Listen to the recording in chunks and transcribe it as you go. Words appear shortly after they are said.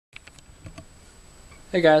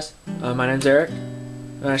Hey guys, my name's Eric,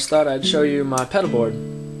 and I just thought I'd show you my pedal board.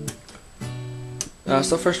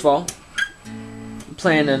 So first of all, I'm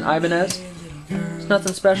playing an Ibanez. It's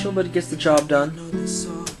nothing special, but it gets the job done.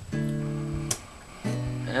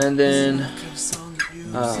 And then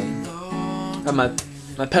I have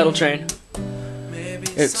my pedal train.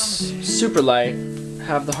 It's super light.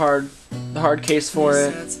 Have the hard case for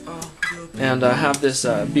it, and I have this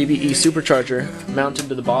BBE supercharger mounted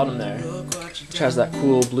to the bottom there, which has that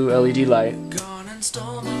cool blue LED light.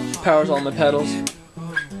 Powers all my pedals.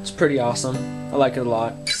 It's pretty awesome. I like it a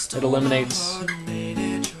lot. It eliminates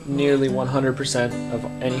nearly 100% of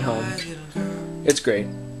any hum. It's great.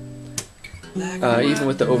 Even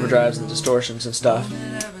with the overdrives and distortions and stuff.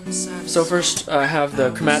 So first I have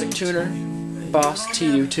the Chromatic tuner, Boss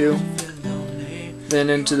TU2. Then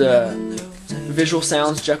into the Visual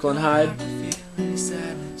Sounds Jekyl and Hyde,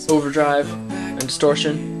 overdrive and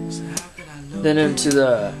distortion. Then into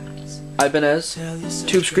the Ibanez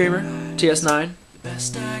Tubescreamer TS9.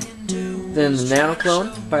 Then the Nano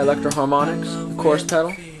clone by Electro-Harmonix, the chorus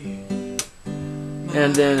pedal.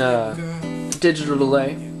 And then digital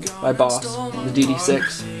delay by Boss, the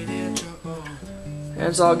DD6. And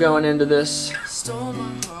it's all going into this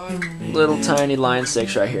little tiny line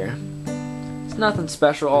 6 right here. It's nothing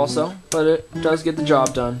special also, but it does get the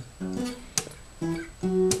job done.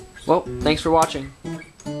 Well, thanks for watching.